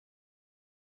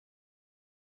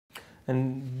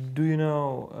And do you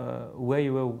know where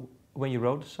you were when you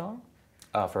wrote the song?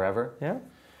 Forever? Yeah?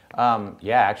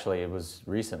 Yeah, actually, it was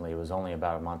recently. It was only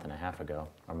about a month and a half ago,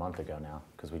 or a month ago now,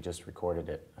 because we just recorded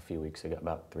it a few weeks ago,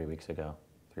 about 3 weeks ago,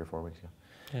 3 or 4 weeks ago.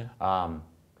 Yeah.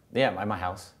 Yeah, at my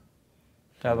house.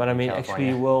 Yeah, but I mean, California.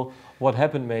 actually, well, what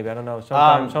happened maybe? I don't know.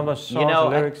 Sometimes songs, you know,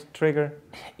 lyrics trigger.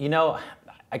 You know,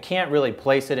 I can't really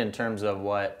place it in terms of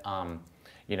what,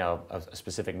 you know, a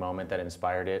specific moment that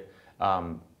inspired it.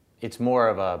 It's more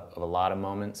of a lot of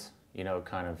moments, you know,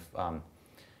 kind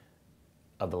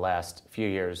of the last few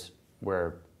years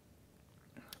where,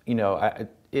 you know,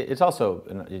 it's also,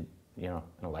 you know,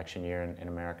 an election year in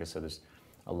America, so there's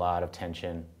a lot of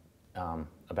tension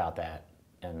about that.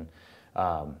 And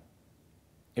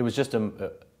it was just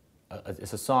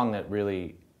it's a song that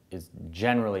really is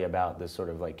generally about this sort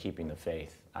of like keeping the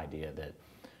faith idea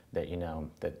that you know,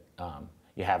 that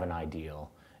you have an ideal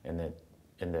and that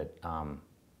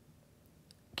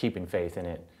keeping faith in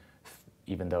it,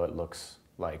 even though it looks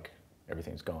like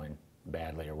everything's going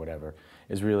badly or whatever,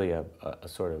 is really a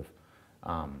sort of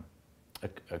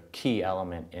a key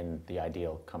element in the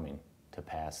ideal coming to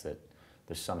pass, that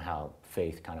there's somehow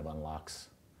faith kind of unlocks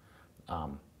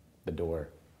the door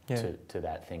to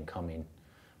that thing coming,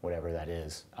 whatever that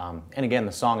is. And again,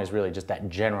 the song is really just that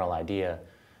general idea,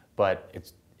 but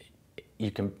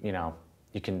you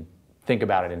can think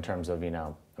about it in terms of, you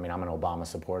know, I mean, I'm an Obama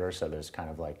supporter, so there's kind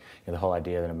of like, you know, the whole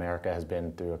idea that America has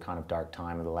been through a kind of dark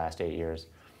time of the last 8 years,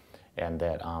 and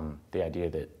that the idea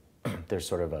that there's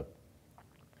sort of a,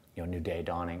 you know, new day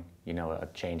dawning, you know, a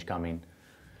change coming.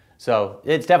 So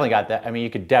it's definitely got that. I mean, you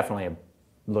could definitely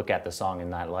look at the song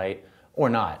in that light, or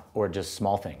not, or just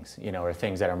small things, you know, or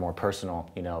things that are more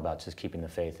personal, you know, about just keeping the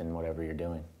faith in whatever you're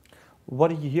doing. What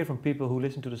did you hear from people who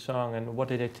listened to the song, and what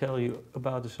did they tell you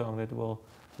about the song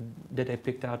that they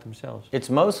picked out themselves? It's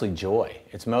mostly joy.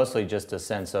 It's mostly just a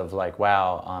sense of like,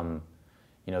 wow,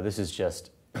 you know, this is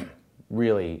just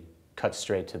really cut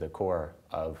straight to the core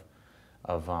of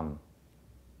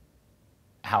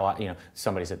how I, you know,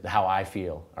 somebody said how I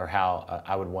feel, or how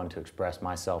I would want to express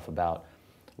myself about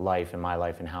life and my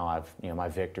life, and how I've, you know, my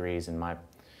victories and my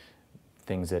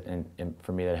things that, and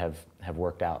for me that have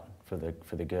worked out for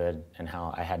the good, and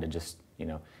how I had to just, you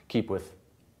know, keep with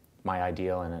my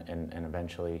ideal, and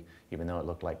eventually, even though it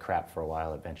looked like crap for a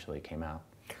while, eventually it came out.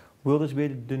 Will this be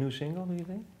the new single, do you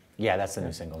think? Yeah, that's the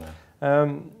new single now.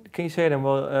 Can you say then,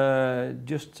 well,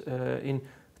 just in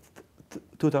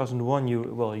 2001,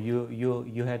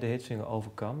 you had the hit single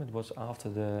 "Overcome." It was after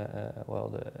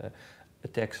the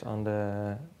attacks on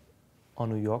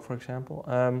New York, for example.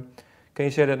 Can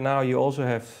you say that now you also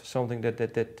have something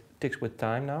that ticks with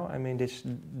time now? I mean,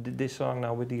 this song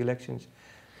now with the elections.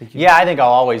 Yeah, I think I'll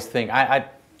always think. I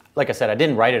like I said, I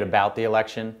didn't write it about the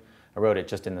election. I wrote it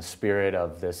just in the spirit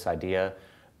of this idea.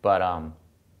 But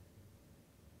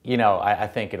you know, I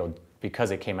think it'll,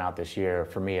 because it came out this year,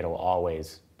 for me, it'll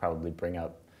always probably bring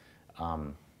up,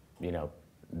 you know,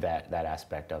 that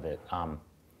aspect of it.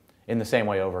 In the same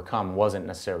way, "Overcome" wasn't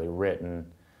necessarily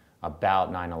written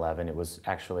about 9/11. It was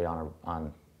actually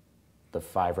on the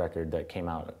 5 record that came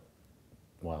out,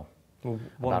 well,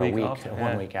 about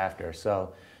one week after.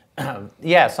 So,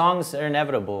 yeah, songs are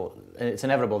inevitable. It's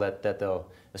inevitable that they'll,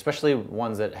 especially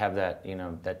ones that have that, you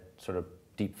know, that sort of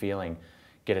deep feeling,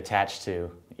 get attached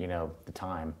to, you know, the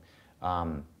time.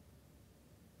 And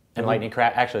lightning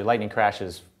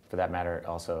crashes, for that matter,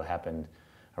 also happened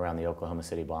around the Oklahoma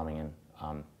City bombing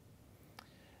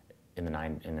in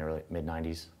the early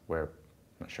mid-90s, where I'm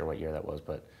not sure what year that was,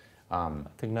 but I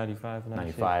think 95,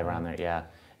 95 around there, yeah.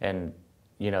 And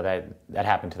you know, that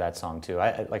happened to that song too.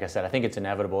 Like I said, I think it's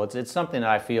inevitable. It's something that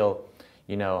I feel,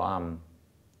 you know,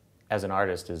 as an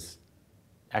artist, is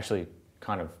actually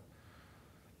kind of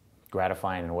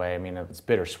gratifying in a way. I mean, it's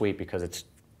bittersweet because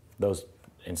those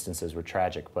instances were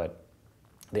tragic, but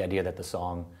the idea that the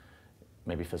song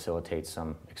maybe facilitates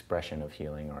some expression of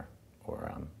healing, or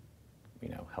you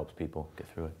know, helps people get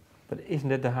through it. But isn't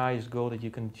that the highest goal that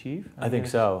you can achieve? I think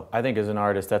so. I think as an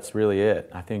artist, that's really it.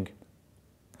 I think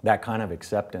that kind of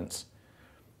acceptance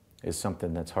is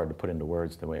something that's hard to put into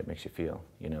words, the way it makes you feel.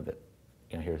 You know, that,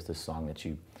 you know, here's this song that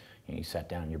you sat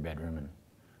down in your bedroom and,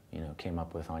 you know, came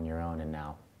up with on your own, and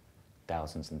now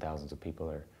thousands and thousands of people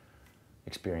are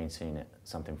experiencing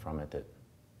something from it that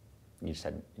you just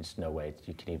had just no way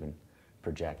you can even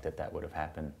project that would have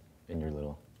happened in your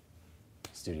little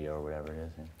studio or whatever it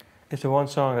is. Yeah. Is there one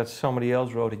song that somebody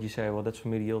else wrote that you say, well, that's for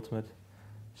me the ultimate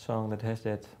song that has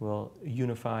that, well,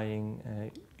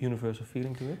 unifying, universal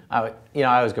feeling to it? You know,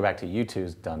 I always go back to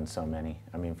U2's done so many.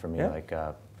 I mean, for me, yeah? like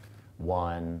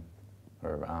One,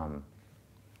 or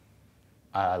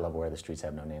I love Where the Streets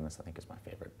Have No Name. I think it's my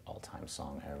favorite all-time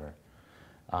song ever.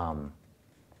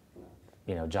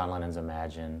 You know, John Lennon's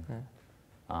Imagine.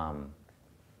 Yeah.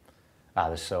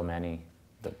 There's so many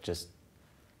that just,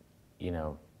 you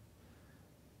know,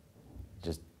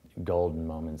 just golden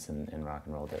moments in rock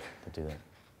and roll that do that.